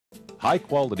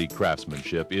High-quality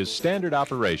craftsmanship is standard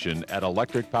operation at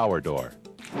Electric Power Door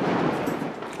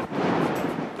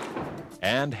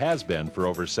and has been for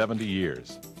over 70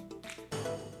 years.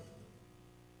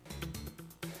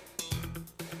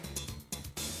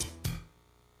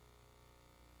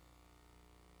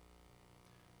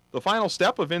 The final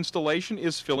step of installation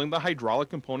is filling the hydraulic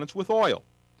components with oil.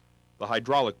 The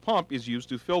hydraulic pump is used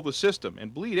to fill the system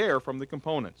and bleed air from the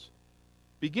components.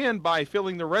 Begin by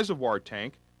filling the reservoir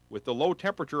tank with the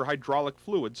low-temperature hydraulic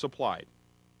fluid supplied.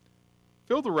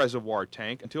 Fill the reservoir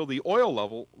tank until the oil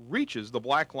level reaches the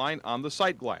black line on the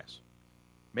sight glass.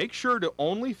 Make sure to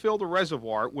only fill the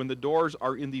reservoir when the doors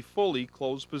are in the fully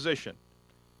closed position.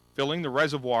 Filling the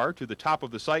reservoir to the top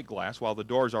of the sight glass while the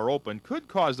doors are open could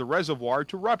cause the reservoir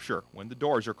to rupture when the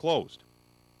doors are closed.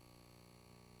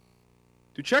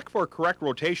 To check for correct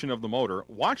rotation of the motor,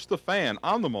 watch the fan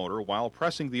on the motor while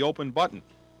pressing the open button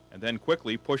and then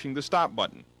quickly pushing the stop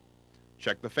button.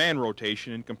 Check the fan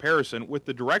rotation in comparison with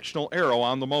the directional arrow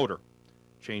on the motor.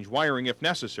 Change wiring if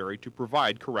necessary to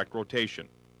provide correct rotation.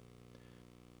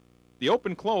 The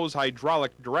open-close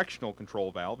hydraulic directional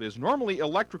control valve is normally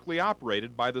electrically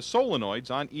operated by the solenoids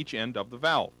on each end of the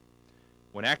valve.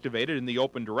 When activated in the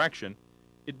open direction,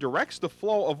 it directs the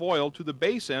flow of oil to the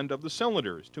base end of the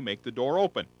cylinders to make the door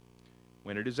open.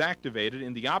 When it is activated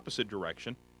in the opposite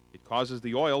direction, it causes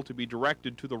the oil to be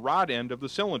directed to the rod end of the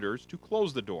cylinders to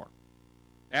close the door.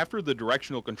 After the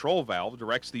directional control valve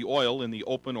directs the oil in the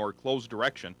open or closed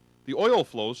direction, the oil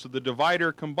flows to the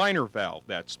divider combiner valve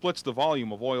that splits the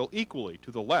volume of oil equally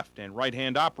to the left and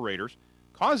right-hand operators,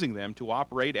 causing them to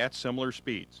operate at similar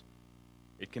speeds.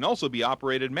 It can also be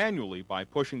operated manually by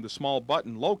pushing the small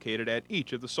button located at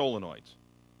each of the solenoids.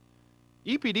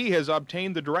 EPD has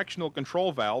obtained the directional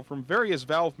control valve from various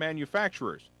valve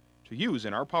manufacturers to use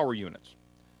in our power units.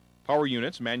 Power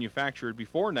units manufactured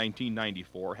before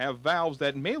 1994 have valves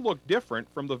that may look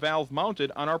different from the valve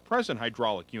mounted on our present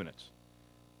hydraulic units.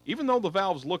 Even though the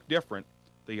valves look different,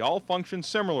 they all function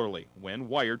similarly when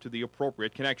wired to the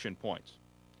appropriate connection points.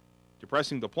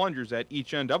 Depressing the plungers at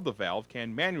each end of the valve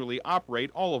can manually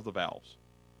operate all of the valves.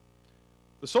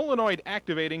 The solenoid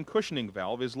activating cushioning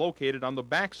valve is located on the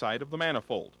back side of the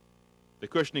manifold. The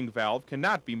cushioning valve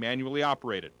cannot be manually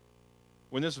operated.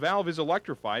 When this valve is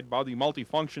electrified by the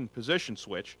multifunction position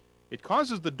switch, it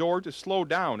causes the door to slow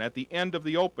down at the end of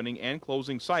the opening and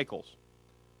closing cycles.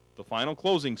 The final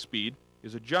closing speed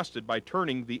is adjusted by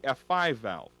turning the F5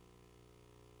 valve.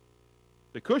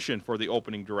 The cushion for the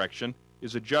opening direction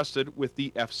is adjusted with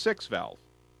the F6 valve.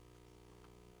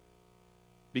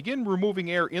 Begin removing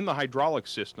air in the hydraulic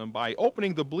system by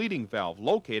opening the bleeding valve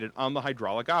located on the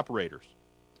hydraulic operators.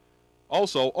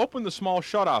 Also, open the small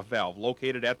shutoff valve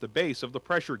located at the base of the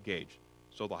pressure gauge,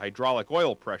 so the hydraulic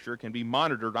oil pressure can be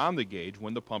monitored on the gauge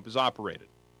when the pump is operated.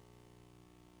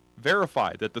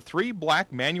 Verify that the 3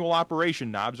 black manual operation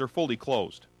knobs are fully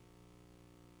closed.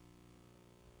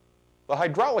 The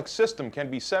hydraulic system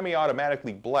can be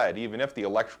semi-automatically bled even if the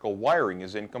electrical wiring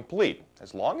is incomplete,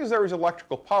 as long as there is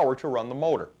electrical power to run the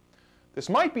motor. This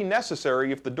might be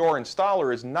necessary if the door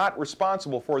installer is not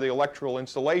responsible for the electrical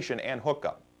installation and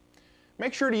hookup.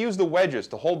 Make sure to use the wedges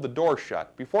to hold the door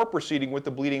shut before proceeding with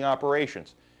the bleeding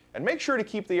operations, and make sure to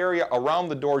keep the area around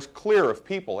the doors clear of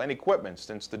people and equipment,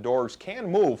 since the doors can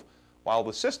move while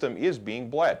the system is being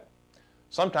bled.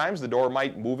 Sometimes the door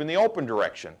might move in the open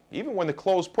direction, even when the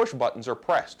closed push buttons are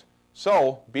pressed.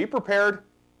 So, be prepared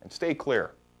and stay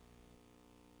clear.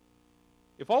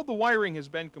 If all the wiring has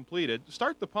been completed,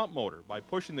 start the pump motor by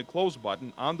pushing the close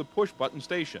button on the push button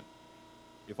station.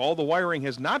 If all the wiring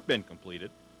has not been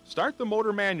completed, start the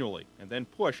motor manually and then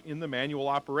push in the manual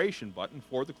operation button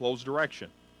for the closed direction.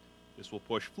 This will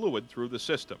push fluid through the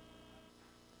system.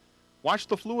 Watch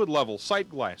the fluid level sight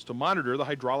glass to monitor the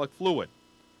hydraulic fluid.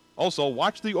 Also,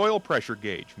 watch the oil pressure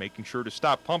gauge, making sure to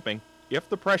stop pumping if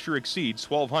the pressure exceeds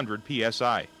 1200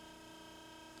 psi.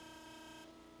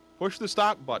 Push the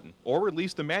stop button or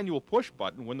release the manual push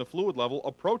button when the fluid level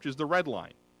approaches the red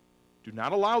line. Do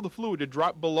not allow the fluid to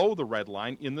drop below the red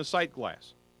line in the sight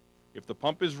glass. If the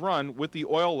pump is run with the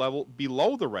oil level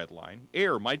below the red line,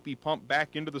 air might be pumped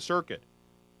back into the circuit.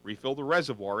 Refill the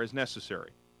reservoir as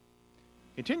necessary.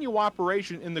 Continue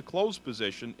operation in the closed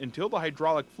position until the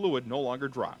hydraulic fluid no longer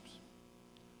drops.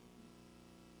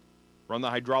 Run the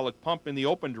hydraulic pump in the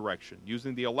open direction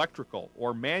using the electrical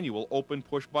or manual open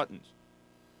push buttons.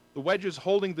 The wedges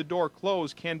holding the door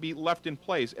closed can be left in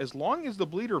place as long as the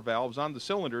bleeder valves on the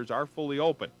cylinders are fully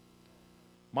open.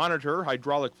 Monitor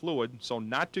hydraulic fluid so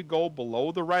not to go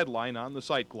below the red line on the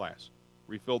sight glass.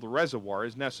 Refill the reservoir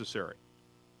as necessary.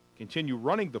 Continue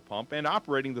running the pump and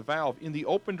operating the valve in the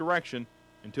open direction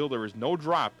until there is no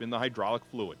drop in the hydraulic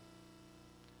fluid.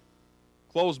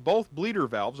 Close both bleeder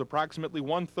valves approximately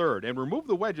 1/3 and remove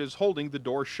the wedges holding the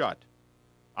door shut.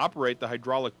 Operate the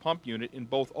hydraulic pump unit in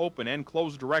both open and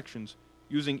closed directions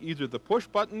using either the push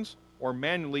buttons or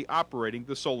manually operating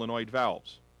the solenoid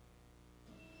valves.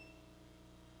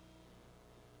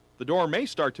 The door may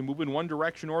start to move in one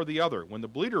direction or the other when the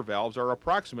bleeder valves are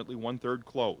approximately 1/3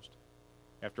 closed.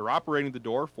 After operating the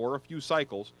door for a few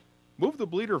cycles, move the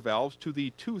bleeder valves to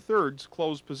the 2/3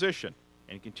 closed position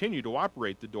and continue to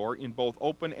operate the door in both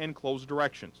open and closed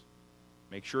directions.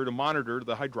 Make sure to monitor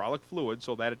the hydraulic fluid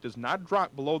so that it does not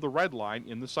drop below the red line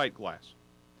in the sight glass.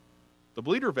 The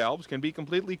bleeder valves can be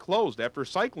completely closed after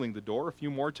cycling the door a few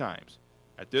more times.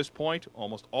 At this point,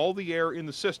 almost all the air in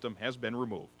the system has been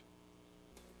removed.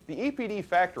 The EPD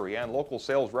factory and local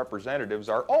sales representatives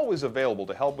are always available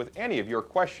to help with any of your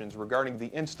questions regarding the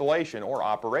installation or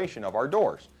operation of our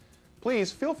doors.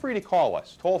 Please feel free to call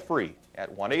us toll-free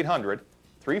at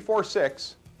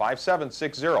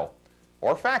 1-800-346-5760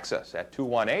 or fax us at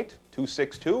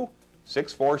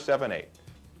 218-262-6478.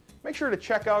 Make sure to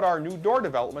check out our new door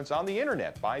developments on the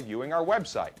internet by viewing our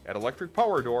website at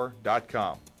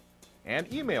electricpowerdoor.com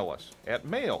and email us at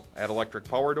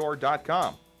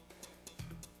mail@electricpowerdoor.com.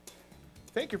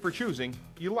 Thank you for choosing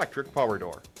Electric Power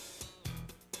Door.